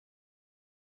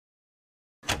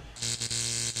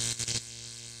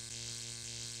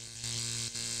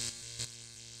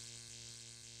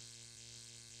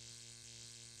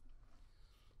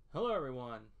Hello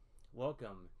everyone,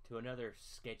 welcome to another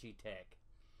Sketchy Tech.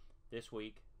 This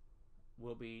week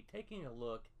we'll be taking a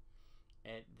look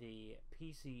at the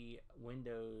PC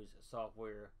Windows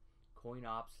software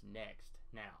CoinOPS Next.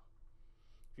 Now,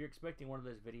 if you're expecting one of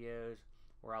those videos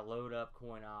where I load up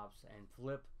CoinOPS and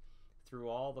flip through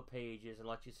all the pages and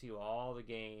let you see all the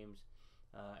games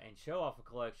and show off a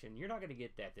collection, you're not going to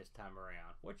get that this time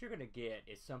around. What you're going to get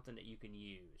is something that you can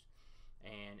use.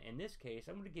 And in this case,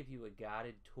 I'm going to give you a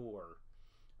guided tour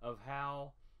of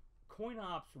how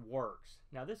CoinOPS works.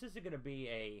 Now, this isn't going to be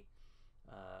a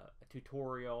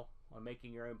tutorial on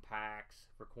making your own packs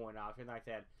for CoinOPS, anything like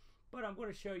that. But I'm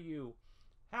going to show you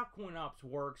how CoinOPS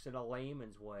works in a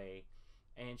layman's way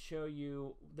and show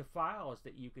you the files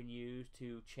that you can use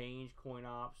to change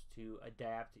CoinOPS, to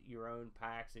adapt your own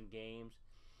packs and games,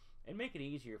 and make it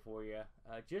easier for you,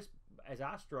 just as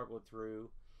I struggled through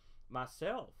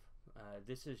myself.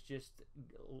 This is just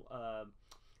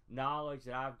knowledge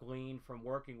that I've gleaned from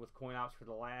working with CoinOPS for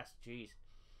the last,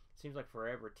 seems like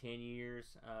forever, 10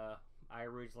 years. I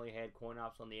originally had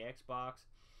CoinOPS on the Xbox.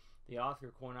 The author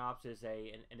of CoinOPS is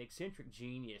an eccentric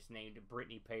genius named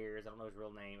Brittany Pears. I don't know his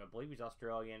real name. I believe he's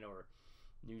Australian or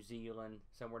New Zealand,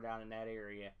 somewhere down in that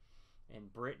area.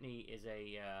 And Brittany is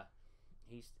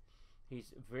he's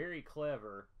very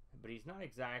clever, but he's not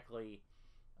exactly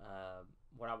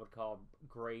what I would call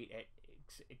great at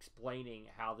explaining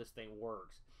how this thing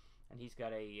works. And he's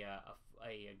got a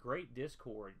great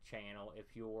Discord channel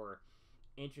if you're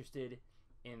interested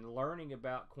in learning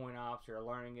about CoinOPS or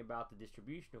learning about the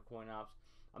distribution of CoinOPS.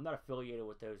 I'm not affiliated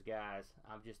with those guys.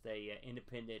 I'm just a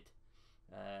independent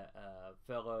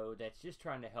fellow that's just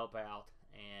trying to help out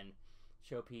and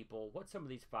show people what some of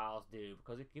these files do,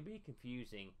 because it can be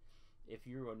confusing if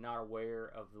you are not aware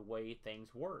of the way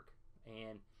things work.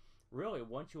 And really,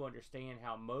 once you understand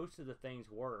how most of the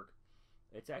things work,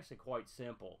 it's actually quite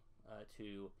simple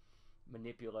to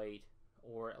manipulate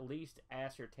or at least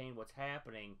ascertain what's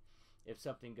happening if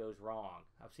something goes wrong.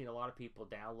 I've seen a lot of people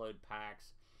download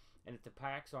packs, and if the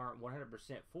packs aren't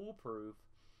 100% foolproof,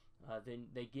 then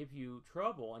they give you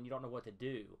trouble and you don't know what to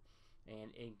do.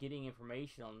 And getting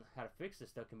information on how to fix this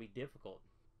stuff can be difficult.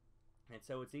 And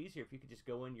so it's easier if you could just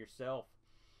go in yourself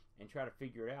and try to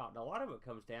figure it out. And a lot of it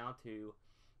comes down to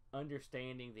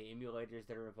understanding the emulators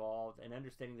that are involved and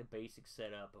understanding the basic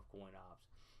setup of CoinOPS.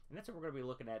 And that's what we're going to be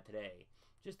looking at today.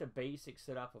 Just a basic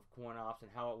setup of CoinOPS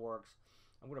and how it works.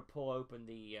 I'm going to pull open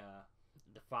the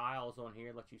files on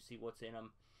here, let you see what's in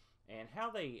them, and how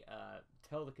they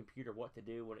tell the computer what to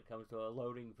do when it comes to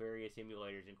loading various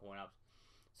emulators in CoinOPS.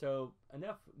 So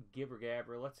enough gibber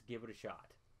gabber, let's give it a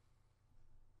shot.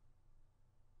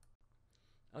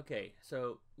 Okay,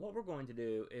 so what we're going to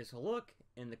do is look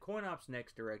in the CoinOPS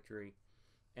Next directory,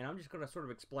 and I'm just going to sort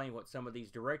of explain what some of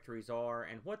these directories are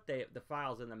and what the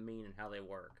files in them mean and how they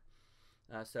work.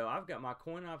 So I've got my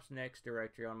CoinOPS Next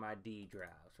directory on my D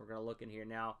drive. So we're going to look in here.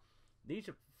 Now, these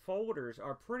folders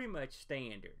are pretty much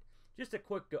standard. Just a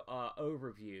quick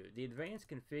overview. The advanced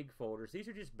config folders, these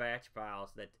are just batch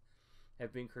files that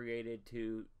have been created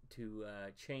to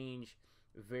change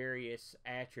various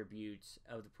attributes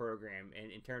of the program,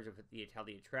 and in terms of how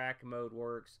the attract mode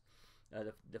works,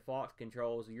 the default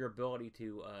controls, your ability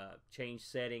to change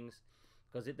settings,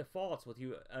 because it defaults with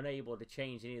you unable to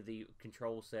change any of the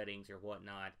control settings or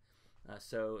whatnot.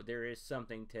 So there is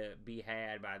something to be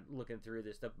had by looking through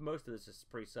this stuff. Most of this is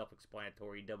pretty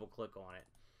self-explanatory. Double click on it.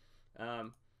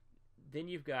 Then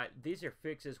you've got, these are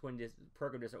fixes when this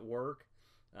program doesn't work.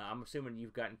 I'm assuming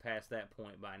you've gotten past that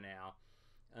point by now.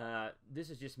 This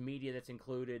is just media that's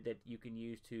included that you can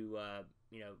use to,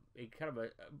 it kind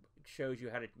of shows you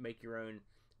how to make your own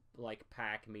like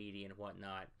pack media and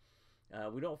whatnot.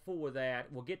 We don't fool with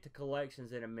that. We'll get to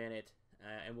collections in a minute,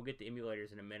 and we'll get to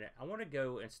emulators in a minute. I want to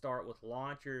go and start with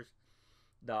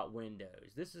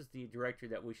launchers.windows. This is the directory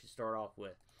that we should start off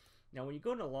with. Now, when you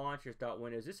go into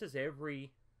launchers.windows, this is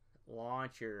every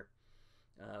launcher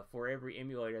for every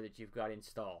emulator that you've got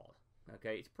installed.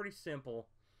 Okay, it's pretty simple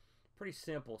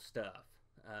stuff.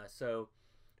 So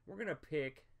we're gonna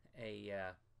pick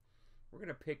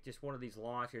just one of these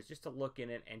launchers just to look in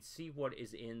it and see what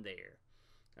is in there.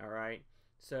 All right,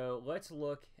 so let's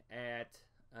look at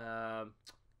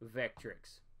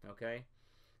Vectrix. Okay,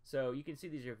 so you can see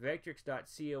these are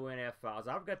vectrix.conf files.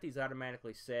 I've got these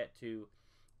automatically set to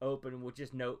open with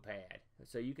just Notepad,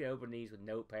 so you can open these with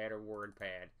Notepad or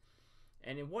WordPad.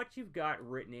 And then what you've got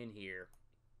written in here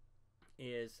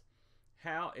is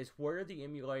where the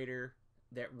emulator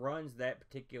that runs that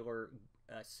particular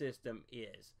system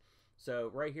is. So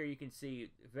right here you can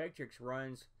see Vectrix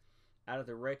runs out of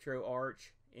the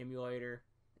RetroArch emulator,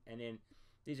 and then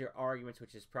these are arguments,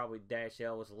 which is probably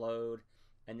 -L is load,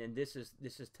 and then this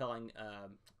is telling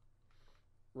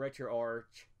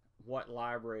RetroArch what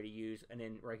library to use, and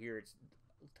then right here it's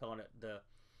telling it the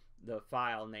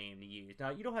file name to use. Now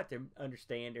you don't have to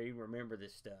understand or even remember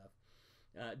this stuff.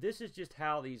 This is just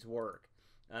how these work.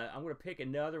 I'm going to pick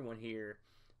another one here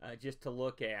just to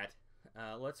look at.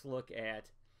 Let's look at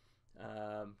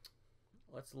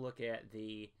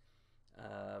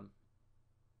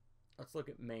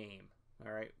MAME.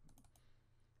 All right.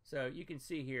 So you can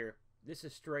see here, this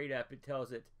is straight up. It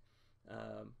tells it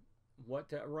what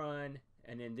to run,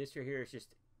 and then this right here is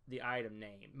just the item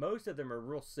name. Most of them are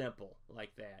real simple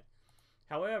like that.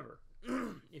 However,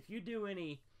 if you do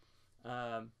any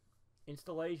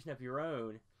installation of your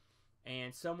own,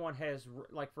 and someone has,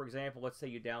 like for example, let's say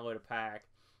you download a pack,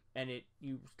 and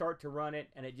you start to run it,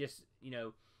 and it just,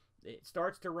 it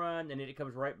starts to run, and then it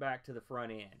comes right back to the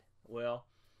front end. Well,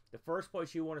 the first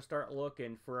place you want to start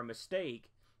looking for a mistake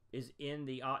is in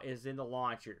the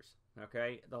launchers.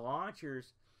 Okay, the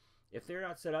launchers, if they're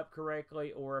not set up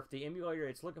correctly, or if the emulator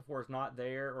it's looking for is not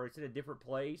there, or it's in a different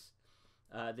place,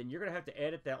 then you're gonna have to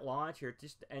edit that launcher.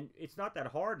 And it's not that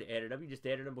hard to edit them. You just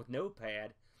edit them with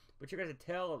Notepad, but you're gonna have to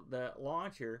tell the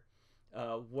launcher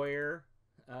where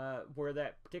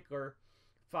that particular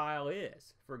file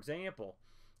is. For example,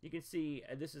 you can see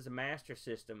this is a master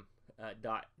system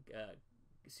 .conf.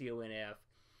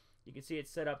 You can see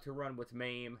it's set up to run with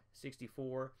MAME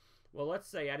 64. Well, let's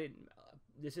say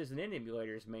this isn't in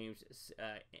emulators MAME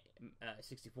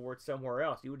 64. It's somewhere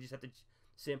else. You would just have to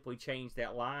simply change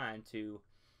that line to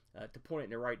point it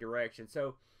in the right direction.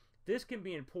 So this can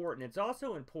be important. It's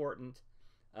also important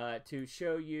to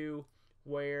show you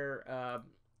where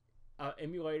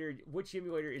which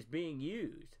emulator is being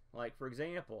used. Like for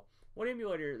example, what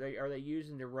emulator are they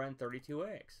using to run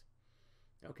 32X?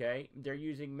 Okay, they're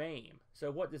using MAME.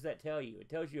 So what does that tell you? It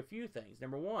tells you a few things.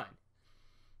 Number one,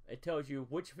 it tells you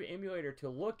which emulator to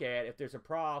look at if there's a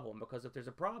problem, because if there's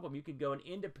a problem, you can go and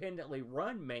independently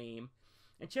run MAME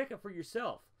and check it for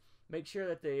yourself. Make sure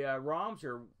that the ROMs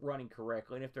are running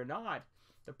correctly, and if they're not,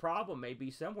 the problem may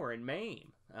be somewhere in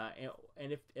MAME.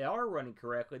 And if they are running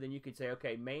correctly, then you can say,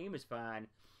 okay, MAME is fine.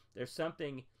 There's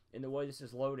something in the way this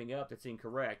is loading up that's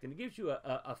incorrect. And it gives you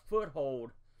a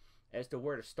foothold as to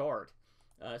where to start.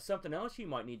 Something else you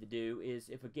might need to do is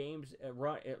if a game's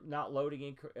not loading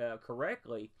in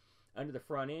correctly under the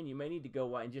front end, you may need to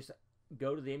go and just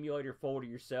go to the emulator folder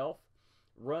yourself,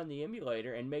 run the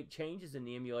emulator, and make changes in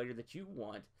the emulator that you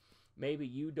want. Maybe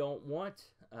you don't want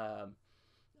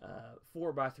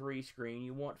 4:3 screen,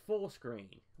 you want full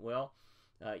screen. Well,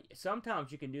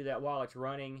 sometimes you can do that while it's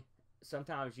running.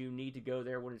 Sometimes you need to go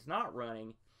there when it's not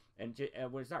running, and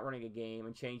when it's not running a game,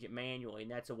 and change it manually,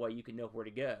 and that's a way you can know where to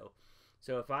go.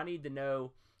 So if I need to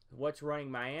know what's running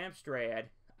my Amstrad,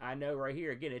 I know right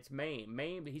here, again, it's MAME.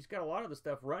 MAME, he's got a lot of the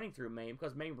stuff running through MAME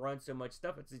because MAME runs so much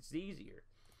stuff, it's easier.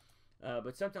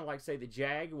 But something like, say, the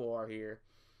Jaguar here,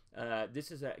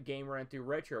 this is a game run through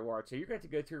RetroArch. So you're going to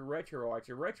have to go through RetroArch.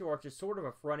 And RetroArch is sort of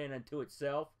a front end unto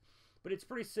itself, but it's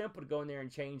pretty simple to go in there and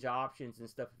change options and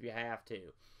stuff if you have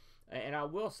to. And I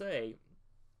will say,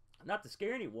 not to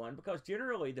scare anyone, because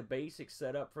generally the basic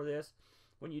setup for this,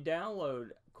 when you download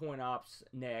CoinOPS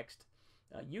Next,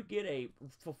 you get a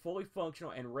fully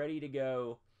functional and ready to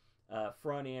go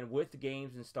front end with the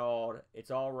games installed. It's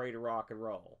all ready to rock and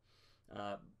roll.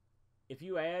 If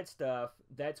you add stuff,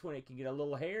 that's when it can get a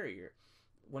little hairier.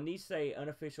 When these say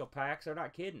unofficial packs, they're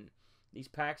not kidding. These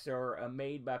packs are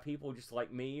made by people just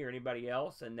like me or anybody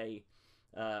else, and they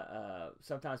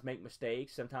sometimes make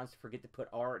mistakes. Sometimes forget to put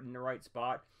art in the right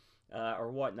spot or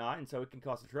whatnot, and so it can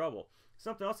cause some trouble.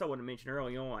 Something else I want to mention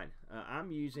early on,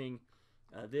 I'm using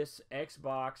this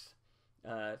Xbox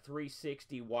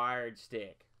 360 wired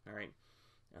stick. All right,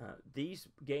 these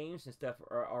games and stuff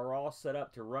are all set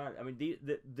up to run. I mean,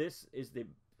 this is the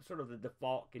sort of the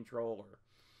default controller,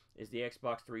 is the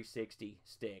Xbox 360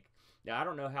 stick. Now I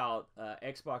don't know how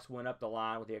Xbox went up the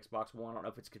line with the Xbox One. I don't know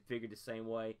if it's configured the same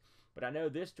way, but I know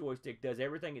this joystick does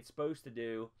everything it's supposed to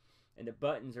do, and the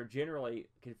buttons are generally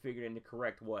configured in the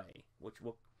correct way, which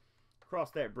will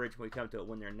cross that bridge when we come to it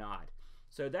when they're not.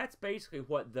 So that's basically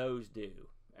what those do.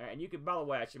 And you can, by the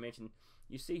way, I should mention,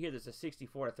 you see here there's a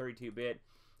 64 and a 32-bit.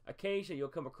 Occasionally you'll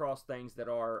come across things that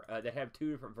are that have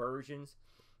two different versions,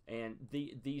 and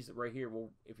these right here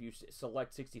will, if you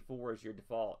select 64 as your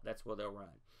default, that's where they'll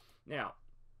run. Now,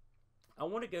 I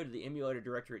want to go to the emulator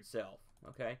directory itself.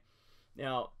 Okay.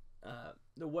 Now,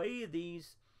 the way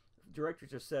these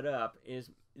directories are set up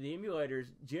is the emulators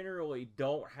generally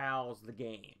don't house the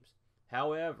games.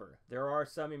 However, there are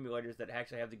some emulators that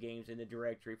actually have the games in the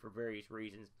directory for various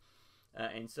reasons.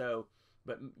 And so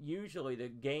but usually the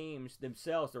games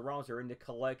themselves, the ROMs, are in the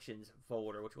collections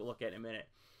folder, which we'll look at in a minute.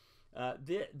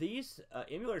 These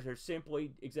emulators are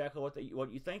simply exactly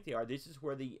what you think they are. This is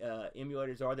where the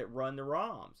emulators are that run the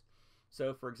ROMs.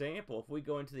 So, for example, if we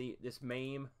go into this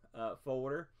MAME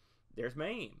folder, there's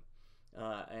MAME.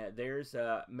 There's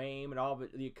MAME and all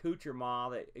the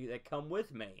accoutrements that come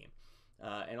with MAME.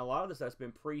 And a lot of the stuff's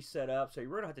been pre-set up, so you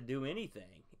really don't have to do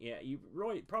anything. Yeah, you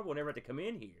really probably will never have to come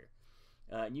in here.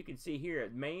 And you can see here,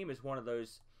 MAME is one of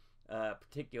those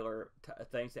particular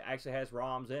things that actually has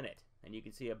ROMs in it. And you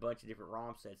can see a bunch of different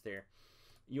ROM sets there.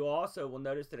 You also will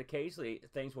notice that occasionally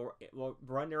things will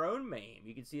run their own MAME.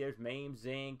 You can see there's MAME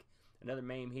Zinc, another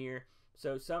MAME here.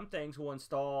 So some things will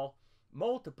install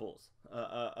multiples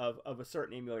of a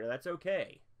certain emulator. That's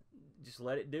okay. Just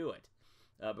let it do it.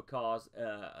 Because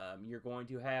you're going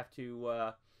to have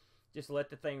to just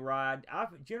let the thing ride.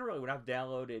 Generally, when I've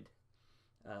downloaded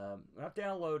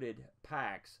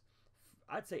packs,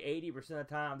 I'd say 80% of the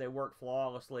time they work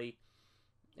flawlessly.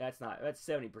 That's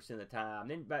 70% of the time.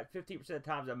 Then about 50% of the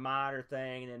time is a minor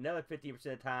thing, and then another 50% of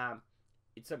the time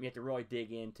it's something you have to really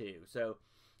dig into. So,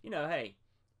 hey,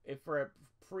 if for a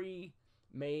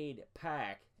pre-made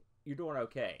pack, you're doing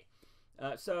okay.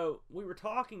 So we were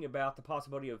talking about the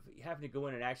possibility of having to go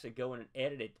in and actually go in and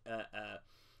edit it,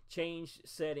 change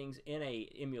settings in a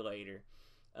emulator.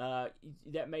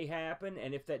 That may happen,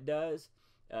 and if that does,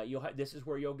 this is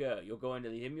where you'll go. You'll go into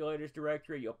the emulators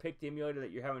directory. You'll pick the emulator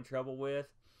that you're having trouble with.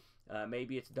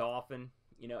 Maybe it's Dolphin,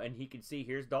 and he can see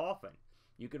here's Dolphin.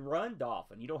 You can run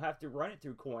Dolphin. You don't have to run it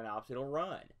through CoinOPS. It'll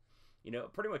run.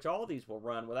 Pretty much all of these will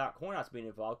run without CoinOPS being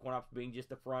involved. CoinOPS being just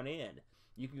the front end.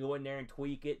 You can go in there and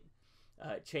tweak it.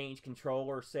 Change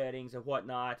controller settings and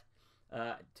whatnot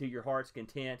to your heart's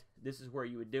content. This is where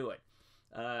you would do it.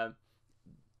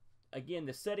 Again,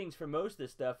 the settings for most of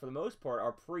this stuff, for the most part,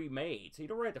 are pre-made, so you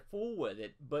don't really have to fool with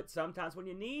it. But sometimes when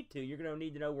you need to, you're going to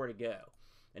need to know where to go,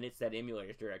 and it's that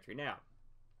emulators directory. Now,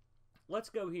 let's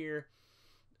go here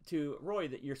to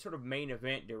really your sort of main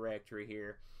event directory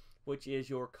here, which is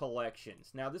your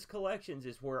collections. Now, this collections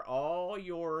is where all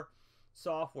your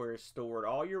software is stored,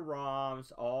 all your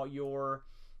ROMs, all your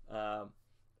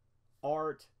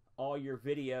art, all your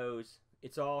videos.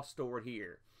 It's all stored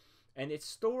here, and it's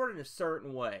stored in a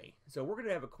certain way. So we're going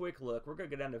to have a quick look. We're going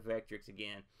to go down to Vectrix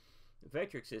again.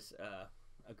 Vectrix is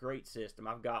a great system.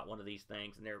 I've got one of these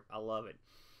things, and I love it.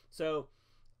 So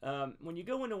when you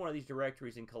go into one of these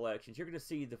directories and collections, you're going to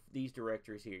see these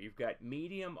directories here. You've got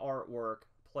medium artwork,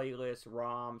 playlists,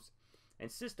 ROMs,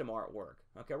 and system artwork.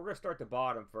 Okay, we're going to start at the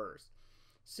bottom first.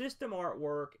 System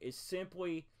artwork is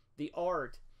simply the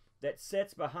art that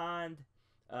sits behind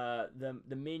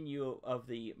the menu of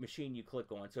the machine you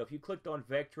click on. So if you clicked on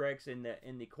Vectrix in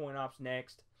the CoinOPS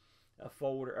Next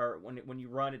folder, or when you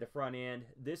run at the front end,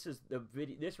 this is the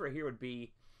video. This right here would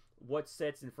be what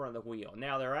sits in front of the wheel.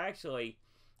 Now there are actually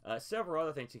several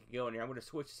other things you can go in here. I'm going to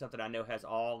switch to something I know has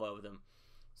all of them.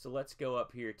 So let's go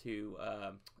up here to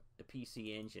the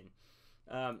PC Engine.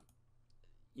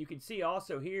 You can see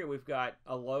also here we've got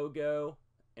a logo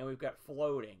and we've got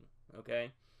floating,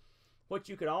 okay? What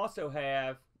you can also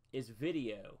have is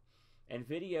video, and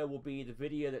video will be the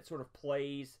video that sort of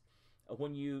plays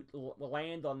when you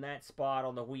land on that spot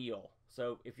on the wheel.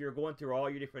 So if you're going through all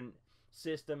your different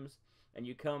systems and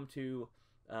you come to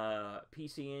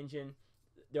PC Engine,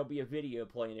 there'll be a video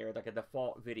playing there, like a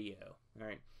default video, all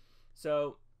right?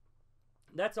 So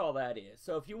that's all that is.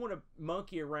 So if you want to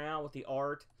monkey around with the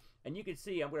art, and you can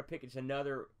see, I'm going to pick just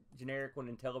another generic one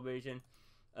in television.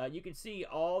 You can see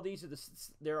all these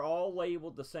they're all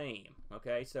labeled the same.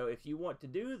 Okay, so if you want to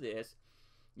do this,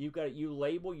 you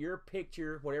label your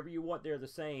picture, whatever you want there, the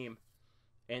same,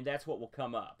 and that's what will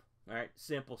come up. All right,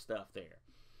 simple stuff there.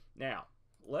 Now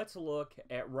let's look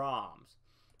at ROMs.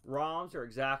 ROMs are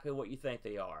exactly what you think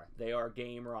they are. They are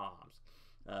game ROMs.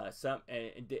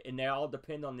 And they all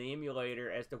depend on the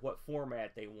emulator as to what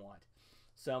format they want.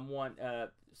 Some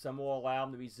will allow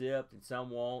them to be zipped, and some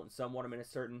won't, and some want them in a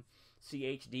certain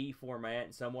CHD format,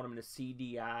 and some want them in a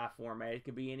CDI format. It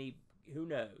could be any, who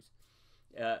knows.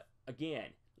 Again,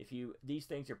 these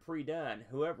things are pre-done,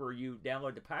 whoever you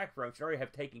download the pack from should already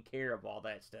have taken care of all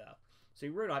that stuff. So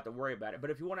you really don't have to worry about it. But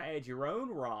if you want to add your own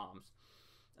ROMs,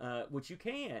 which you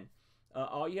can,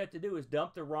 all you have to do is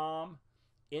dump the ROM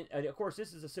in. Of course,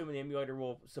 this is assuming the emulator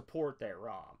will support that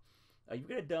ROM. You're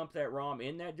going to dump that ROM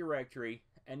in that directory,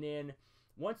 and then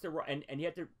once and you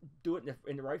have to do it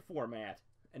in the right format.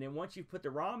 And then once you put the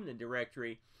ROM in the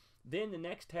directory, then the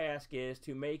next task is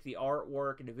to make the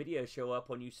artwork and the video show up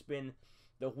when you spin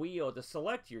the wheel to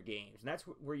select your games. And that's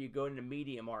where you go into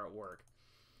medium artwork.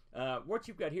 What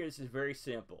you've got here, this is very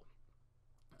simple.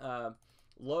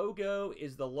 Logo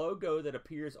is the logo that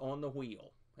appears on the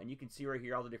wheel. And you can see right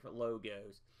here all the different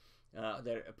logos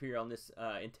that appear on this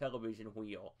Intellivision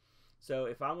wheel. So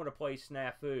if I want to play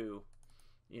Snafu,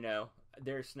 you know,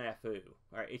 there's Snafu.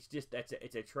 All right, it's just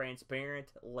it's a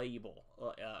transparent label,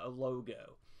 a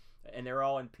logo, and they're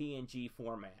all in PNG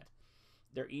format.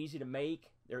 They're easy to make.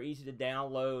 They're easy to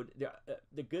download.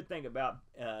 The good thing about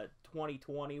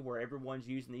 2020, where everyone's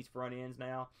using these front ends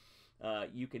now,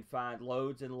 you can find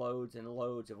loads and loads and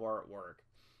loads of artwork.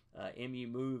 MU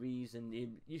movies, and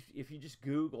if you just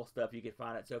Google stuff, you can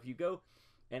find it. So if you go,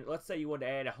 and let's say you want to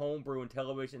add a homebrew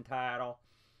Intellivision title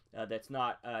that's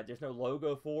not, there's no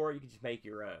logo for it, you can just make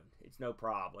your own. It's no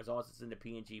problem, as long as it's in the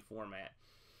PNG format.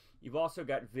 You've also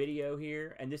got video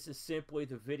here, and this is simply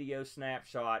the video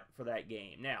snapshot for that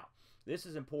game. Now, this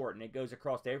is important. It goes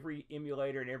across every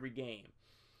emulator and every game.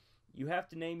 You have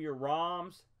to name your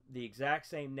ROMs the exact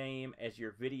same name as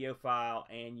your video file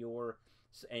and your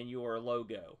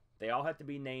logo. They all have to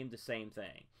be named the same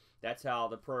thing. That's how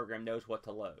the program knows what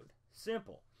to load.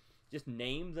 Simple. Just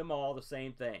name them all the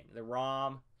same thing. The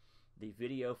ROM, the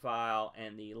video file,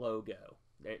 and the logo.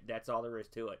 That's all there is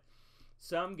to it.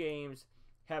 Some games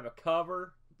have a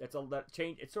cover. It's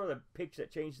sort of a picture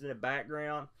that changes in the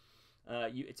background.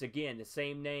 It's again the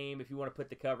same name. If you want to put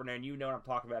the cover there, and you know what I'm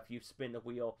talking about. If you spin the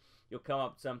wheel, you'll come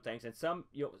up with some things. And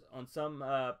on some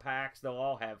packs, they'll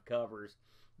all have covers,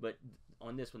 but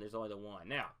on this one, there's only the one.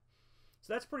 Now,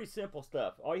 so that's pretty simple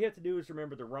stuff. All you have to do is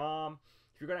remember the ROM.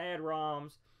 If you're going to add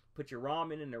ROMs, put your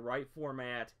ROM in the right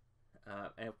format,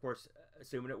 and of course,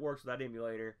 assuming it works with that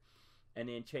emulator, and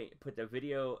then put the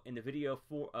video in the video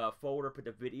folder. Put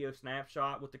the video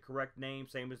snapshot with the correct name,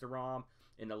 same as the ROM.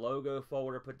 In the logo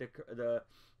folder, put the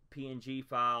PNG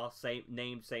file, same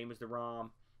as the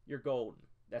ROM. You're golden.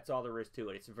 That's all there is to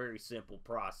it. It's a very simple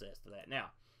process to that.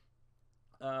 Now,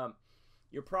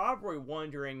 you're probably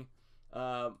wondering,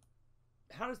 how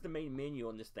does the main menu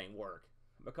on this thing work?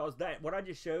 Because what I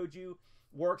just showed you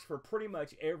works for pretty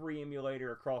much every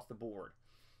emulator across the board.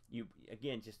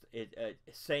 Again, just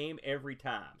same every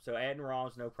time. So adding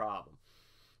ROMs, no problem.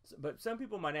 But some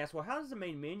people might ask, well, how does the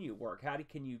main menu work?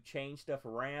 Can you change stuff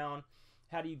around?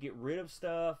 How do you get rid of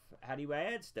stuff? How do you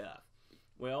add stuff?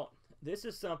 Well, this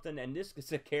is something, and this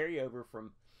is a carryover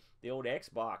from the old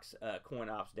Xbox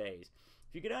CoinOPS days.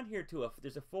 If you get down here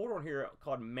there's a folder on here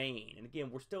called Main, and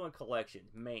again, we're still in collection,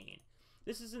 Main.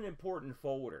 This is an important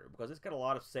folder because it's got a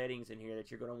lot of settings in here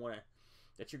that you're going to want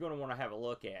to have a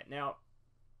look at. Now,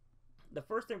 the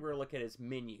first thing we're going to look at is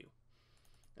menu.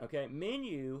 Okay,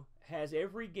 menu has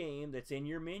every game that's in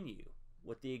your menu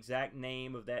with the exact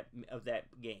name of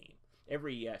that game.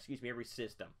 Every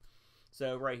system.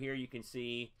 So right here you can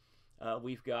see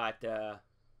we've got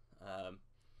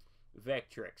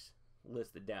Vectrix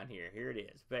listed down here. Here it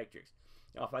is, Vectrix.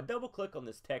 Now if I double click on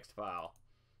this text file,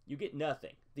 you get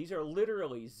nothing. These are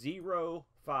literally 0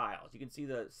 files. You can see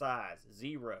the size,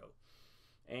 0.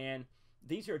 And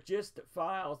these are just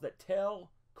files that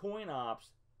tell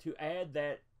CoinOPS to add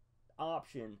that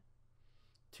option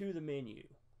to the menu.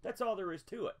 That's all there is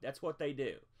to it. That's what they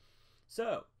do.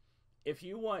 So if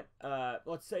you want,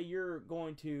 let's say you're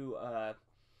going to,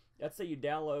 let's say you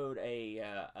download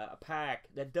a pack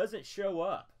that doesn't show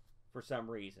up for some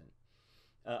reason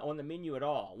on the menu at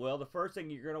all. Well, the first thing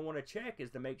you're going to want to check is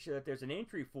to make sure that there's an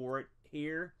entry for it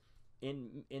here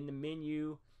in the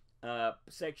menu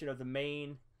section of the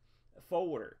main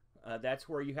folder. That's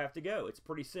where you have to go. It's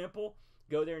pretty simple.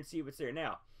 Go there and see what's there.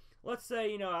 Now, let's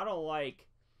say, I don't like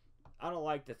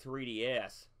the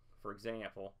 3DS, for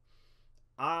example.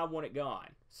 I want it gone.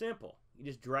 Simple. You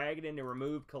just drag it into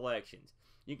removed collections.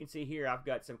 You can see here I've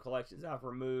got some collections I've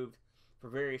removed for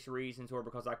various reasons, or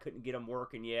because I couldn't get them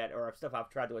working yet, or stuff I've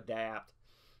tried to adapt.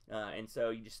 And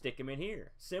so you just stick them in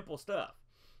here. Simple stuff.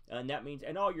 And that means,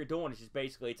 and all you're doing is just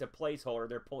basically, it's a placeholder.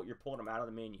 You're pulling them out of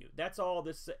the menu. That's all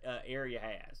this area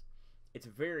has. It's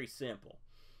very simple.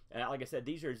 Like I said,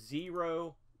 these are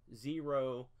 0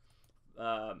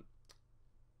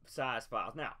 size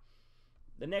files. Now,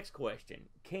 the next question: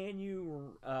 can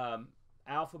you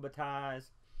alphabetize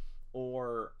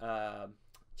or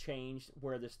change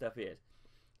where this stuff is?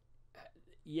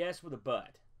 Yes, with a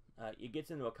but. It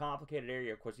gets into a complicated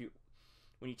area. Of course,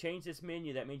 when you change this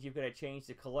menu, that means you've got to change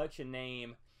the collection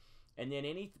name, and then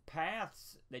any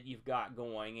paths that you've got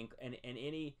going, and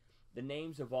the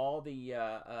names of all the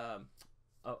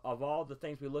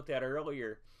things we looked at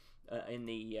earlier in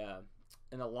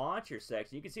the launcher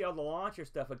section. You can see all the launcher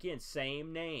stuff again,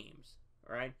 same names.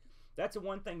 All right, that's the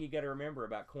one thing you got to remember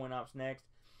about CoinOPS Next.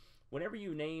 Whenever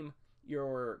you name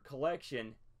your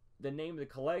collection, the name of the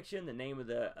collection, the name of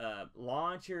the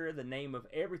launcher, the name of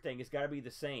everything has got to be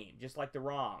the same, just like the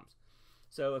ROMs.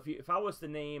 So if I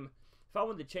wanted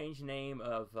to change the name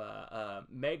of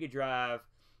Mega Drive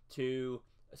to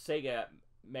Sega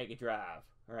Mega Drive,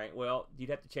 all right, well, you'd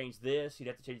have to change this. You'd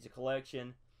have to change the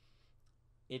collection.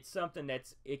 It's something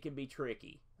it can be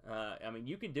tricky. I mean,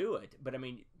 you can do it, but I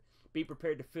mean, be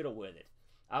prepared to fiddle with it.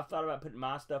 I've thought about putting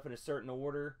my stuff in a certain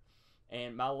order,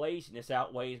 and my laziness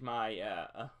outweighs my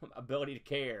ability to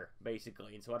care,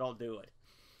 basically, and so I don't do it.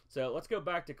 So let's go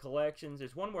back to collections.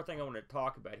 There's one more thing I want to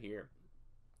talk about here,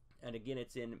 and again,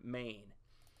 it's in main.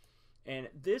 And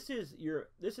this is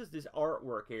this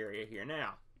artwork area here.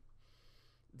 Now,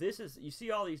 you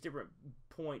see all these different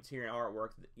points here in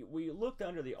artwork. We looked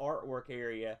under the artwork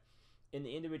area in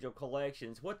the individual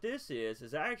collections. What this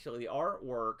is actually the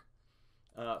artwork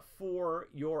for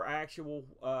your actual,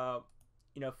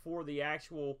 for the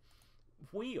actual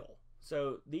wheel.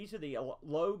 So these are the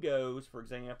logos, for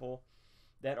example,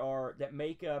 that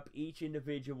make up each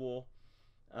individual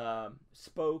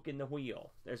spoke in the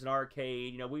wheel. There's an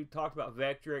arcade. We've talked about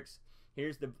Vectrix.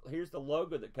 Here's the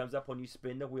logo that comes up when you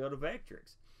spin the wheel to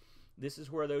Vectrix. This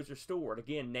is where those are stored.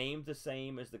 Again, named the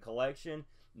same as the collection,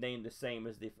 named the same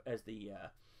as the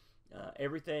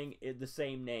everything is the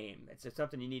same name. It's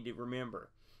something you need to remember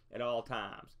at all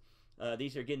times.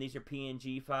 These are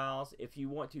PNG files. If you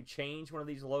want to change one of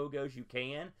these logos, you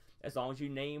can, as long as you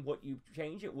name what you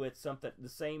change it with something the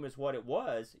same as what it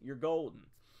was. You're golden.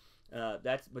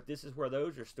 But this is where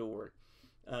those are stored.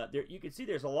 You can see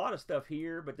there's a lot of stuff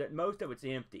here, but most of it's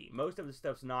empty. Most of the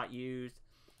stuff's not used.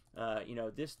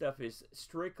 This stuff is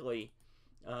strictly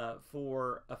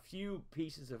for a few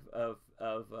pieces of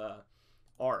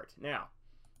art. Now,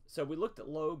 so we looked at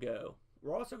logo.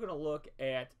 We're also going to look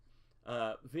at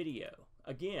video.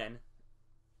 Again,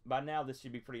 by now this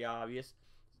should be pretty obvious.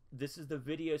 This is the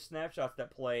video snapshots that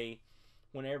play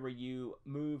whenever you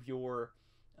move your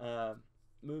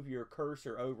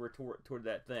cursor over toward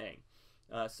that thing.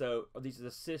 So these are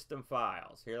the system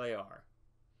files. Here they are.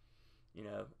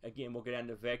 Again, we'll go down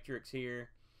to Vectrix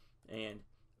here, and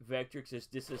Vectrix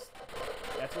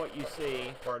that's what you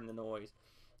see. Pardon the noise.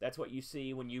 That's what you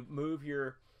see when you move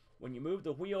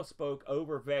the wheel spoke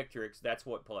over Vectrix. That's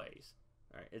what plays.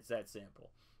 All right, it's that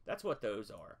simple. That's what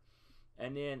those are.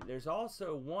 And then there's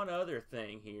also one other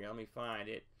thing here. Let me find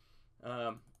it,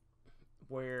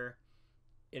 where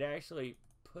it actually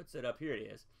puts it up. Here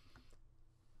it is.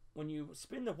 When you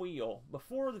spin the wheel,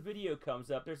 before the video comes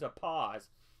up, there's a pause,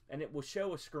 and it will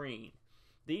show a screen.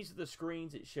 These are the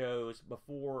screens it shows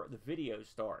before the video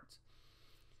starts.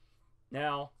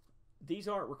 Now, these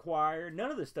aren't required. None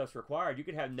of this stuff's required. You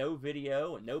could have no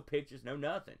video and no pictures, no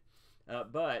nothing.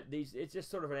 But it's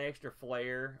just sort of an extra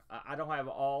flair. I don't have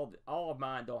all of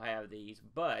mine don't have these,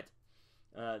 but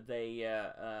most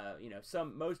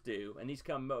do, and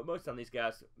most of them these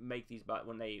guys make these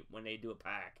when they do a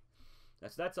pack.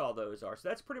 That's all those are. So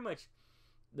that's pretty much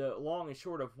the long and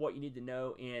short of what you need to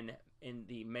know in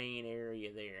the main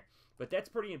area there. But that's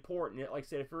pretty important. Like I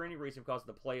said, if for any reason because of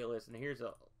the playlist, and here's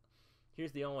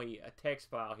the only text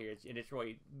file here, and it's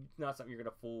really not something you're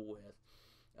gonna fool with.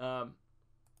 Let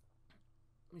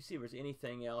me see if there's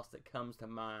anything else that comes to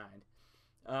mind.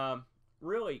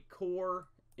 Really, core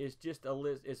is just a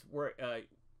list. It's where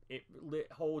it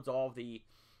holds all the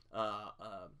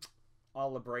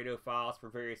Libretto files for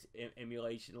various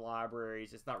emulation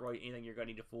libraries. It's not really anything you're going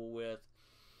to need to fool with.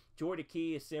 Joy to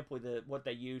Key is simply what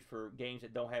they use for games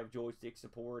that don't have joystick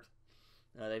support.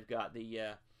 They've got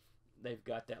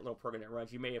that little program that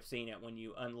runs. You may have seen it when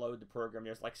you unload the program.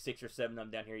 There's like 6 or 7 of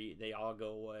them down here. They all go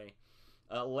away.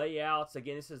 Layouts,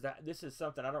 again, this is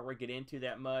something I don't really get into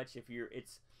that much.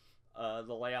 It's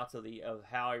the layouts of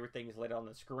how everything is laid on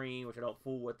the screen, which I don't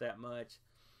fool with that much.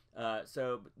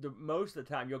 So most of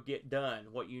the time you'll get done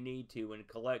what you need to in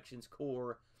collections,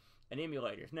 core, and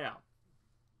emulators. Now,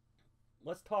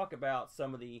 let's talk about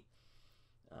some of the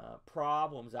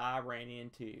problems I ran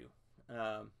into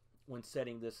when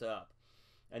setting this up,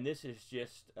 and this is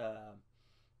just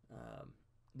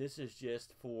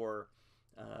for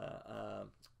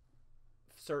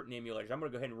certain emulators. I'm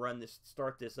going to go ahead and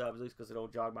start this up, at least because it'll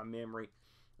jog my memory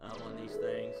on these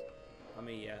things. Let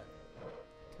me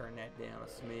turn that down a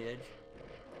smidge.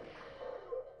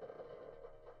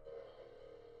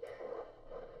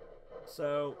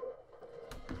 So,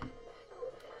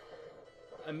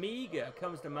 Amiga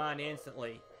comes to mind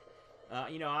instantly.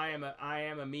 I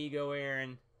am Amigo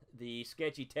Aaron, the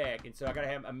Sketchy Tech, and so I got to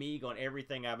have Amiga on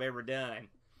everything I've ever done,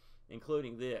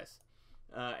 including this.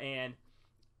 And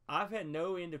I've had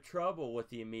no end of trouble with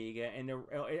the Amiga, and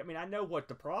I know what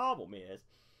the problem is.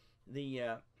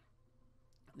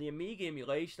 the Amiga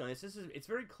emulation on this. It's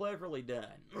very cleverly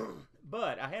done,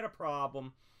 but I had a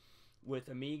problem with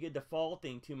Amiga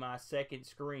defaulting to my second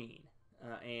screen,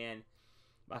 and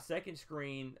my second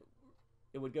screen,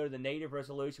 it would go to the native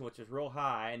resolution, which was real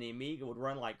high, and the Amiga would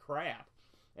run like crap,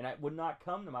 and it would not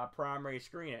come to my primary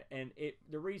screen. And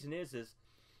the reason is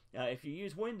if you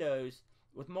use Windows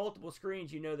with multiple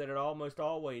screens, you know that it almost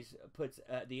always puts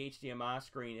the HDMI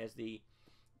screen as the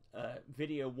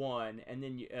video 1, and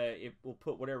then it will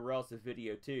put whatever else is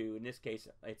video 2. In this case,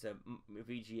 it's a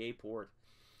VGA port.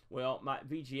 Well, my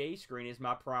VGA screen is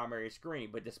my primary screen,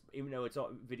 but even though it's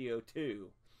video 2.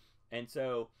 And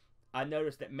so I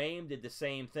noticed that MAME did the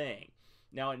same thing.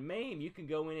 Now in MAME, you can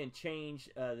go in and change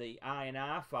the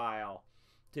INI file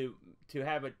to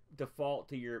have it default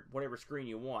to your whatever screen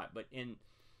you want. But and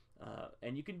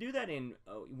you can do that in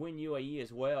WinUAE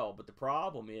as well. But the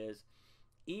problem is,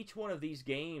 each one of these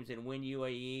games in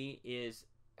WinUAE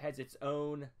has its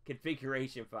own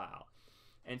configuration file.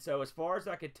 And so as far as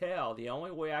I could tell, the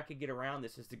only way I could get around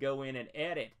this is to go in and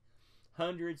edit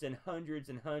hundreds and hundreds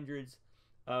and hundreds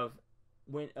of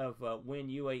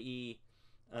WinUAE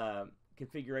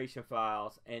configuration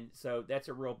files. And so that's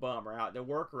a real bummer. The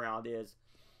workaround is,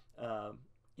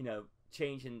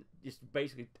 changing, just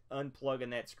basically unplugging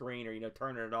that screen, or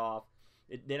turning it off.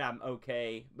 Then I'm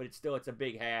okay, but it's a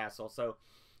big hassle. So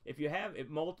if you have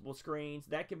multiple screens,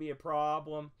 that can be a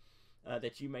problem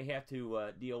that you may have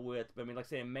to deal with. But I mean, like I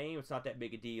said, in MAME, it's not that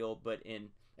big a deal. But and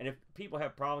if people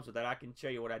have problems with that, I can show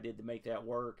you what I did to make that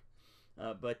work.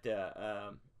 But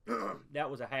that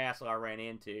was a hassle I ran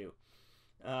into.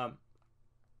 Let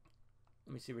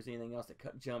me see if there's anything else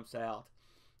that jumps out.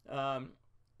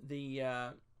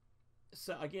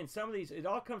 So again, some of these, it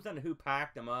all comes down to who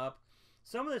packed them up.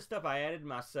 Some of this stuff I added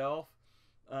myself,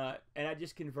 and I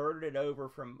just converted it over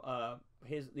from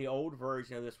the old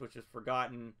version of this, which is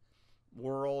Forgotten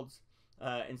Worlds,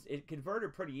 and it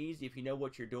converted pretty easy if you know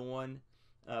what you're doing.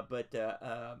 But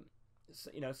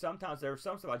sometimes there was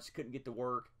some stuff I just couldn't get to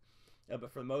work,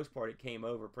 but for the most part, it came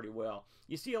over pretty well.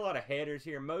 You see a lot of headers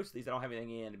here. Most of these I don't have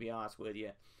anything in, to be honest with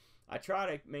you. I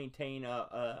try to maintain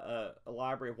a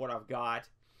library of what I've got,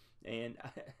 and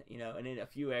and then a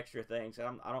few extra things. I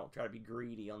don't try to be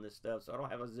greedy on this stuff, so I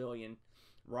don't have a zillion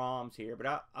ROMs here.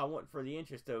 But I want, for the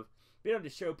interest of being able to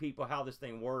show people how this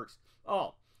thing works.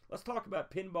 Oh, let's talk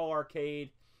about Pinball Arcade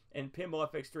and Pinball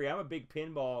FX3. I'm a big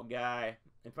pinball guy.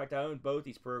 In fact, I own both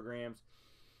these programs.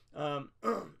 One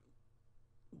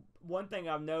thing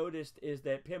I've noticed is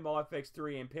that Pinball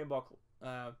FX3 and Pinball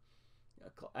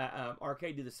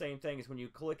Arcade do the same thing. Is when you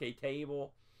click a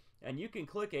table, and you can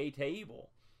click a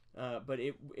table, but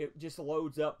it just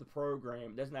loads up the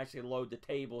program. It doesn't actually load the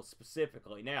table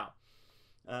specifically. Now,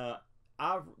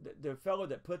 the fellow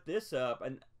that put this up,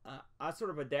 and I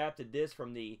sort of adapted this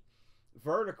from the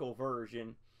vertical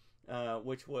version,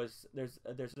 which was there's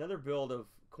another build of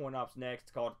CoinOPS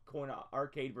Next called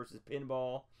Arcade versus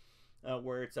Pinball,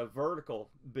 where it's a vertical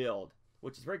build,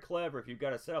 which is very clever if you've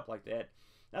got a setup like that.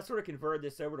 I sort of converted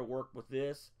this over to work with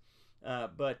this,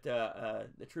 but the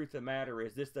truth of the matter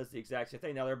is this does the exact same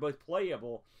thing. Now they're both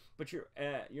playable, but you're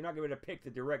not going to be able to pick the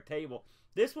direct table.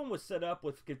 This one was set up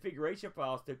with configuration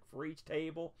files for each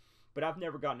table, but I've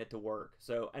never gotten it to work.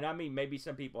 So, and I mean, maybe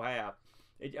some people have.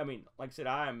 Like I said,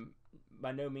 I'm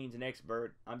by no means an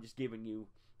expert. I'm just giving you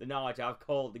the knowledge I've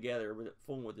culled together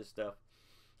fooling with this stuff.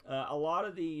 A lot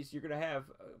of these, you're going to have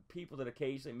people that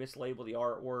occasionally mislabel the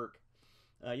artwork.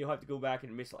 You'll have to go back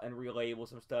and relabel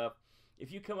some stuff.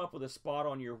 If you come up with a spot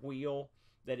on your wheel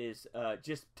that is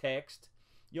just text,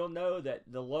 you'll know that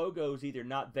the logo is either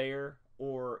not there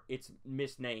or it's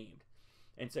misnamed.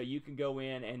 And so you can go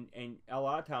in and a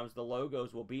lot of times the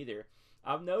logos will be there.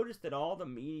 I've noticed that all the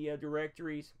media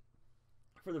directories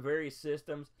for the various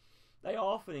systems, they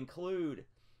often include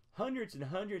hundreds and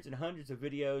hundreds and hundreds of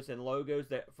videos and logos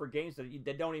for games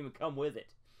that don't even come with it.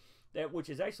 Which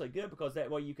is actually good, because that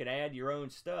way you can add your own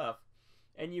stuff,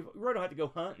 and you really don't have to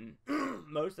go hunting.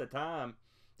 Most of the time,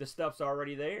 the stuff's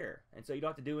already there, and so you don't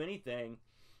have to do anything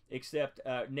except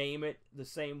name it the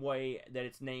same way that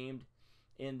it's named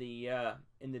in the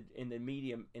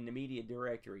media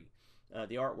directory,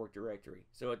 the artwork directory.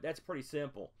 So that's pretty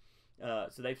simple.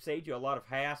 So they've saved you a lot of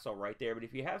hassle right there. But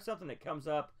if you have something that comes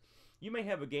up, you may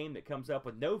have a game that comes up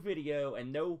with no video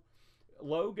and no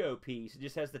logo piece. It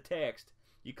just has the text.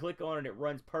 You click on it, it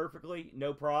runs perfectly,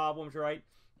 no problems, right?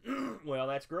 Well,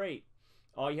 that's great.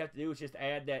 All you have to do is just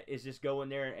add that, is just go in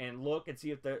there and look and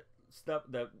see if the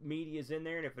media is in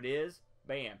there, and if it is,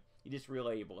 bam, you just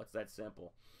relabel. It's that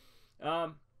simple.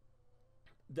 I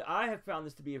have found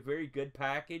this to be a very good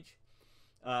package.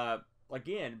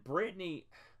 Again, Brittany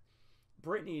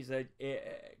Brittany's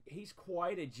he's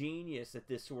quite a genius at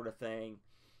this sort of thing.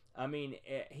 I mean,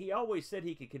 he always said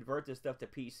he could convert this stuff to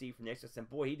PC from the Xbox, and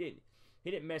boy, he didn't. He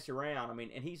didn't mess around. I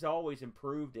mean, and he's always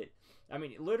improved it. I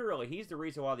mean, literally, he's the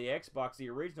reason why the Xbox, the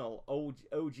original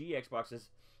OG Xbox, is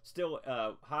still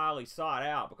highly sought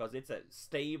out, because it's a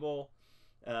stable,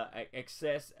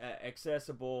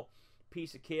 accessible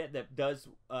piece of kit that does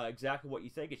exactly what you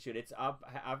think it should.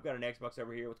 I've got an Xbox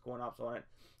over here with CoinOPS on it,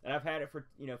 and I've had it for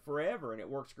forever, and it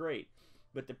works great.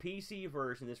 But the PC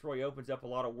version, this really opens up a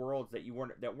lot of worlds that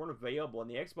weren't available in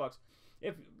the Xbox.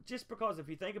 Because if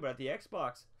you think about it, the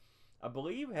Xbox, I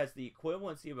believe, has the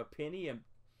equivalency of a Pentium.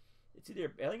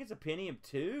 I think it's a Pentium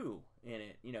 2 in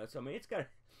it. So I mean,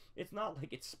 it's not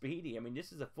like it's speedy. I mean,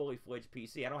 this is a fully fledged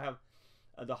PC. I don't have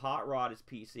the hot rod as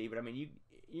PC, but I mean,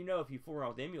 if you fool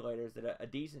around with emulators, that a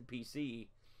decent PC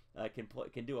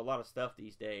can do a lot of stuff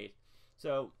these days.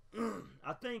 So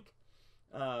I think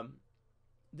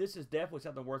this is definitely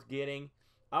something worth getting.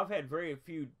 I've had very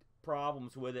few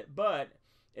problems with it, but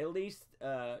at least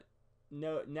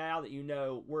now that you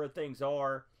know where things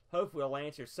are, hopefully I'll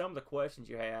answer some of the questions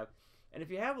you have. And if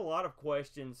you have a lot of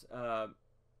questions,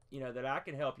 that I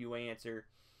can help you answer,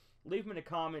 leave them in the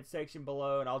comment section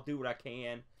below, and I'll do what I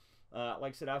can.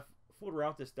 Like I said, I've fooled around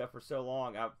with this stuff for so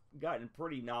long. I've gotten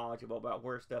pretty knowledgeable about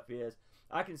where stuff is.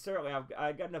 I've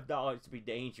got enough knowledge to be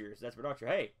dangerous. That's what I'm sure.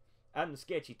 Hey, I'm the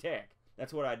Sketchy Tech.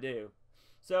 That's what I do.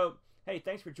 So, hey,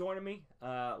 thanks for joining me.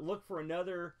 Look for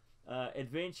another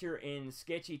adventure in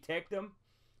Sketchy Techdom.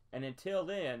 And until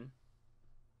then,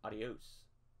 adios.